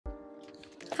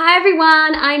Hi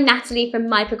everyone, I'm Natalie from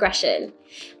My Progression,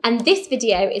 and this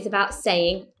video is about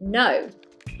saying no.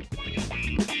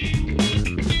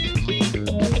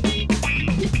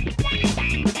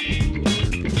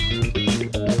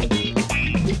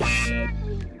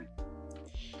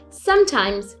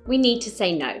 Sometimes we need to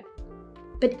say no,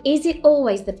 but is it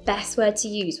always the best word to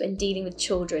use when dealing with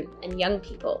children and young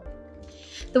people?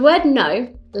 The word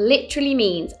no literally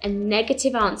means a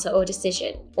negative answer or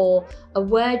decision, or a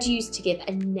word used to give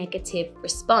a negative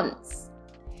response.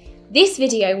 This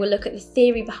video will look at the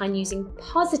theory behind using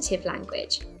positive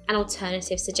language and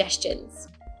alternative suggestions.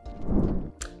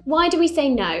 Why do we say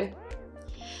no?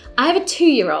 I have a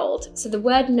 2-year-old, so the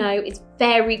word no is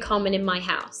very common in my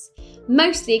house,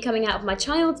 mostly coming out of my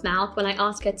child's mouth when I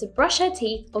ask her to brush her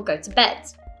teeth or go to bed.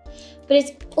 But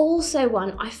it's also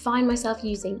one I find myself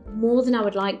using more than I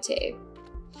would like to.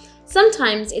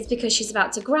 Sometimes it's because she's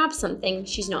about to grab something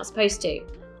she's not supposed to,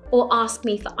 or ask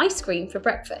me for ice cream for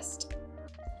breakfast.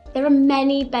 There are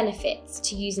many benefits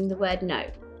to using the word no.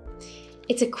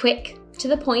 It's a quick, to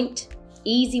the point,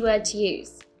 easy word to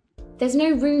use. There's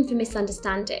no room for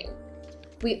misunderstanding.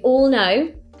 We all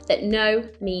know that no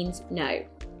means no.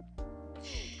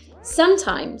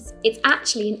 Sometimes it's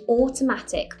actually an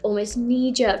automatic, almost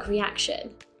knee-jerk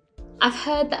reaction. I've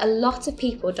heard that a lot of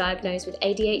people diagnosed with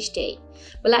ADHD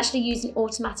will actually use an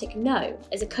automatic no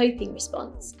as a coping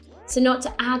response, so not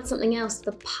to add something else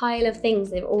to the pile of things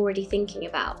they're already thinking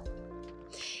about.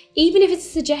 Even if it's a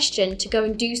suggestion to go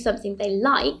and do something they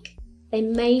like, they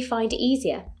may find it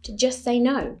easier to just say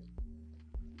no.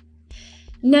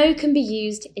 No can be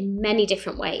used in many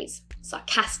different ways: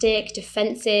 sarcastic,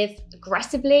 defensive,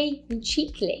 aggressively, and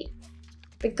cheekily.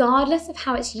 Regardless of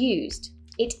how it's used,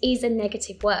 it is a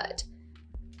negative word.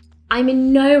 I'm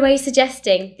in no way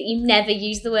suggesting that you never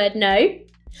use the word no,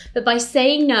 but by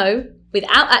saying no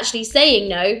without actually saying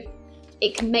no,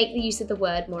 it can make the use of the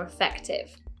word more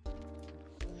effective.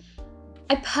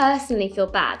 I personally feel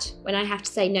bad when I have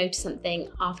to say no to something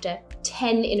after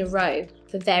 10 in a row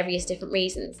for various different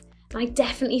reasons, and I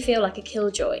definitely feel like a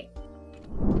killjoy.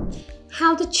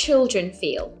 How do children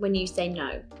feel when you say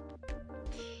no?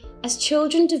 As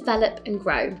children develop and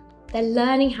grow, they're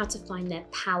learning how to find their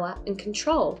power and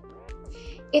control.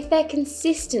 If they're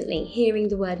consistently hearing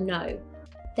the word no,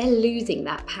 they're losing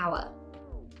that power.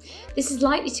 This is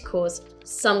likely to cause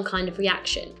some kind of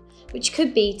reaction, which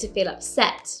could be to feel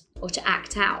upset or to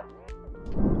act out.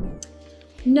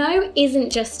 No isn't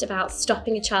just about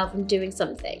stopping a child from doing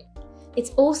something. It's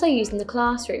also used in the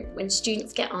classroom when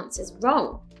students get answers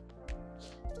wrong.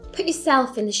 Put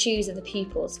yourself in the shoes of the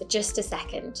pupils for just a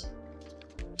second.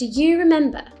 Do you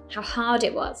remember how hard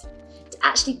it was to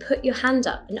actually put your hand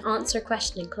up and answer a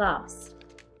question in class?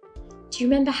 Do you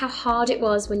remember how hard it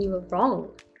was when you were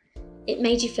wrong? It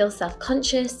made you feel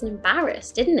self-conscious and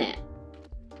embarrassed, didn't it?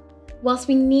 Whilst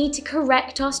we need to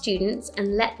correct our students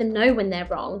and let them know when they're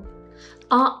wrong,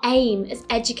 our aim as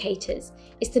educators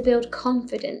is to build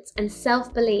confidence and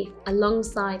self-belief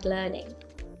alongside learning.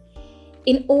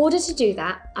 In order to do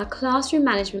that, our classroom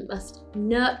management must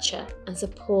nurture and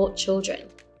support children.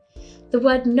 The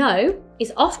word no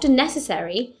is often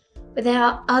necessary, but there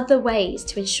are other ways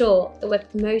to ensure that we're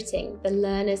promoting the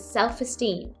learner's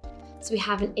self-esteem, so we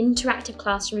have an interactive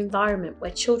classroom environment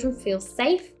where children feel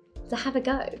safe to have a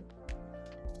go.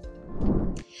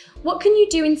 What can you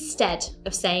do instead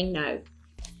of saying no?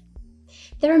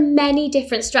 There are many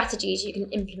different strategies you can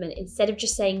implement instead of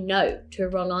just saying no to a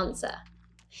wrong answer.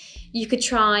 You could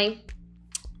try,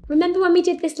 remember when we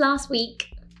did this last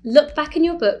week? Look back in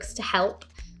your books to help,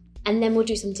 and then we'll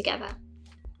do some together.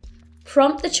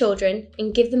 Prompt the children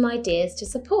and give them ideas to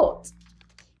support.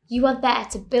 You are there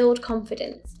to build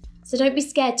confidence, so don't be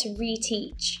scared to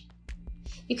reteach.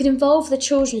 You can involve the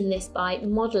children in this by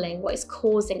modelling what is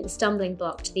causing the stumbling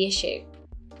block to the issue.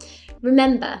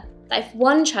 Remember that if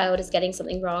one child is getting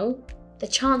something wrong, the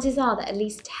chances are that at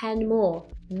least 10 more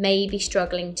may be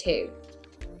struggling too.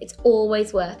 It's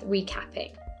always worth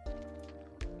recapping.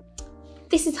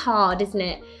 This is hard, isn't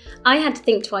it? I had to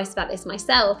think twice about this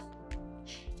myself.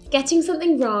 Getting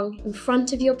something wrong in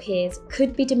front of your peers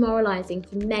could be demoralising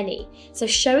for many, so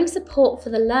showing support for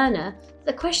the learner that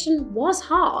the question was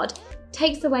hard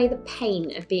takes away the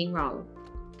pain of being wrong.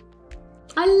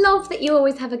 I love that you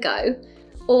always have a go,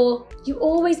 or you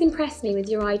always impress me with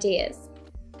your ideas.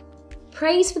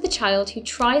 Praise for the child who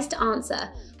tries to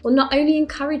answer will not only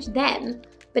encourage them,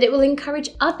 but it will encourage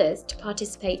others to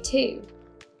participate too.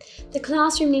 The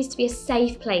classroom needs to be a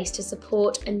safe place to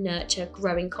support and nurture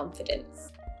growing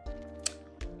confidence.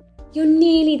 You're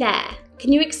nearly there.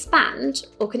 Can you expand,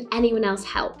 or can anyone else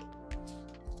help?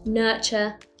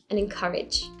 Nurture and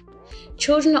encourage.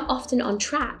 Children are often on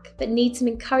track but need some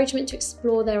encouragement to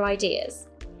explore their ideas,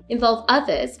 involve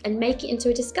others and make it into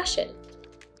a discussion.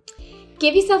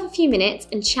 Give yourself a few minutes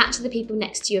and chat to the people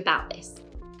next to you about this.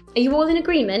 Are you all in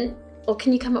agreement, or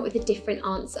can you come up with a different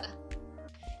answer?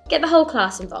 Get the whole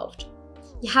class involved.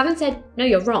 You haven't said, no,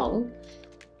 you're wrong,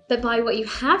 but by what you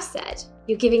have said,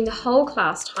 you're giving the whole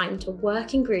class time to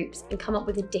work in groups and come up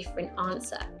with a different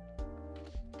answer.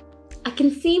 I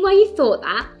can see why you thought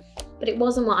that, but it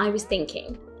wasn't what I was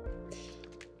thinking.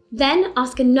 Then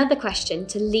ask another question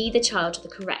to lead the child to the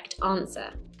correct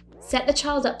answer. Set the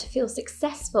child up to feel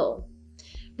successful.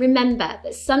 Remember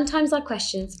that sometimes our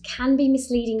questions can be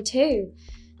misleading too,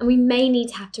 and we may need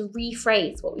to have to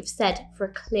rephrase what we've said for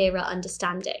a clearer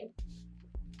understanding.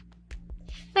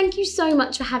 Thank you so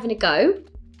much for having a go.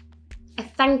 A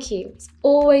thank you is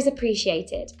always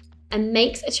appreciated and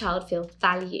makes a child feel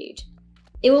valued.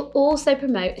 It will also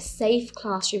promote a safe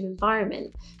classroom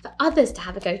environment for others to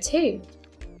have a go too.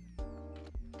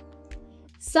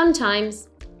 Sometimes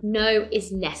no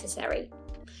is necessary,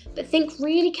 but think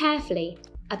really carefully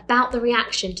about the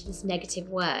reaction to this negative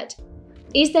word.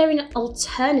 Is there an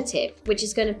alternative which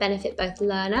is going to benefit both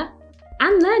learner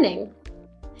and learning?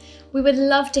 We would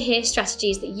love to hear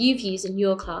strategies that you've used in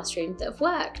your classroom that have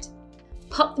worked.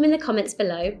 Pop them in the comments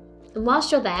below, and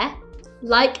whilst you're there,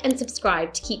 like and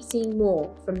subscribe to keep seeing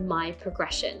more from my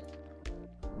progression.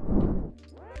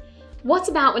 What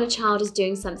about when a child is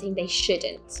doing something they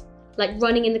shouldn't, like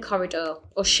running in the corridor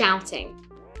or shouting?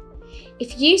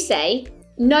 If you say,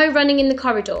 no running in the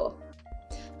corridor,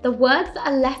 the words that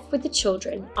are left with the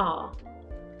children are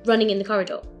running in the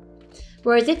corridor.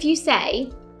 Whereas if you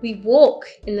say, we walk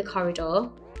in the corridor,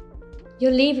 you're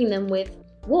leaving them with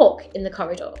walk in the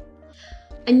corridor.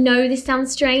 I know this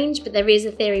sounds strange, but there is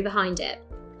a theory behind it.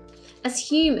 As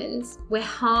humans, we're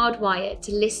hardwired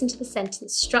to listen to the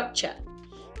sentence structure,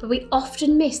 but we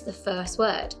often miss the first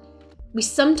word. We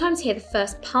sometimes hear the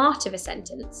first part of a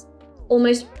sentence,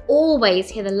 almost always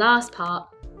hear the last part,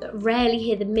 but rarely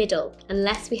hear the middle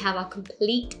unless we have our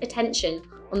complete attention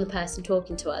on the person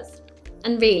talking to us.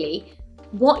 And really,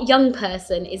 what young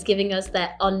person is giving us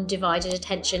their undivided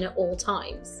attention at all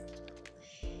times?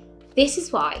 This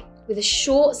is why, with a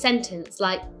short sentence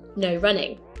like no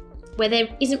running, where there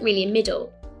isn't really a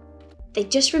middle, they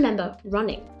just remember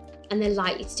running and they're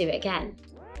likely to do it again.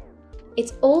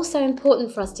 It's also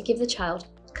important for us to give the child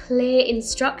clear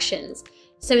instructions.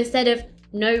 So instead of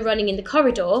no running in the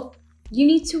corridor, you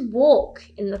need to walk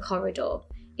in the corridor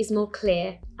is more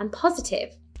clear and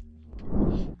positive.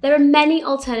 There are many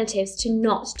alternatives to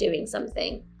not doing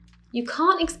something. You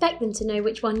can't expect them to know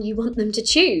which one you want them to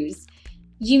choose.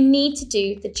 You need to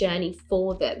do the journey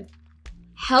for them.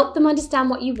 Help them understand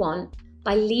what you want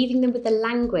by leaving them with the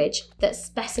language that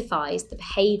specifies the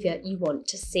behaviour you want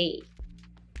to see.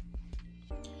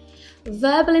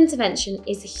 Verbal intervention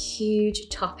is a huge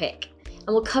topic, and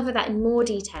we'll cover that in more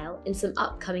detail in some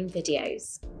upcoming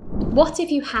videos. What if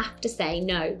you have to say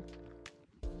no?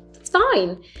 It's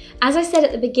fine. As I said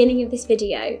at the beginning of this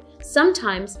video,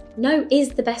 sometimes no is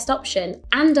the best option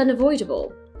and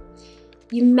unavoidable.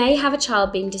 You may have a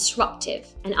child being disruptive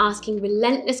and asking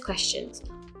relentless questions,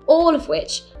 all of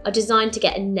which are designed to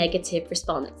get a negative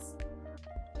response.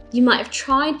 You might have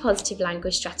tried positive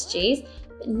language strategies,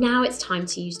 but now it's time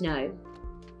to use no.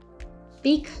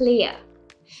 Be clear.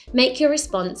 Make your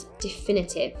response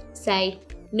definitive. Say,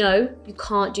 no, you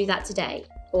can't do that today,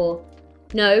 or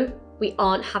no, we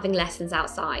aren't having lessons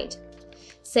outside.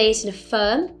 Say it in a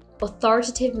firm,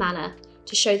 authoritative manner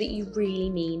to show that you really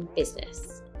mean business.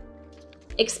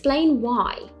 Explain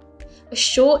why. A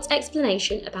short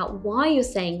explanation about why you're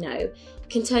saying no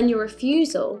can turn your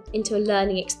refusal into a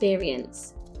learning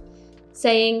experience.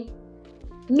 Saying,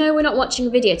 no, we're not watching a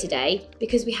video today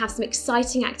because we have some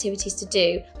exciting activities to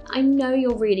do that I know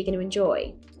you're really going to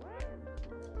enjoy.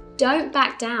 Don't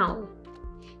back down.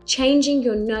 Changing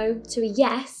your no to a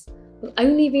yes will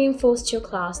only reinforce to your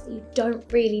class that you don't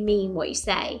really mean what you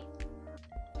say.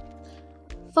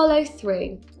 Follow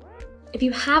through. If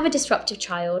you have a disruptive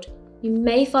child, you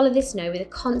may follow this no with a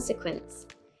consequence.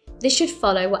 This should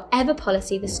follow whatever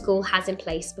policy the school has in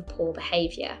place for poor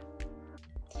behaviour.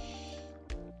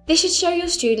 This should show your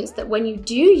students that when you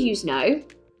do use no,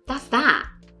 that's that.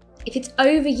 If it's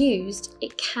overused,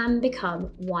 it can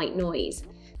become white noise,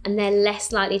 and they're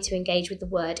less likely to engage with the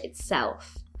word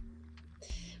itself.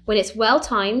 When it's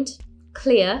well-timed,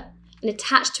 clear, and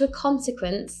attached to a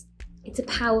consequence, it's a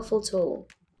powerful tool.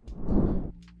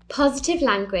 Positive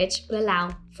language will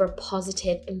allow for a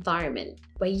positive environment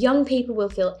where young people will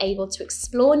feel able to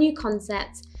explore new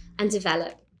concepts and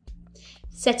develop.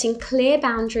 Setting clear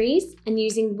boundaries and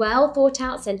using well thought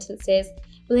out sentences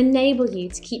will enable you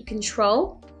to keep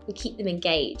control and keep them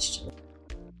engaged.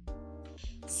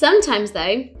 Sometimes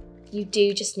though, you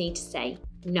do just need to say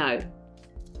no.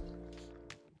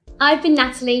 I've been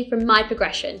Natalie from My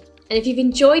Progression, and if you've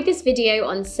enjoyed this video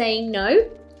on saying no,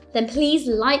 then please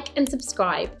like and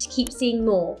subscribe to keep seeing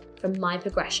more from My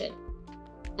Progression.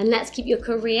 And let's keep your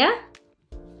career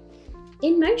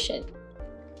in motion.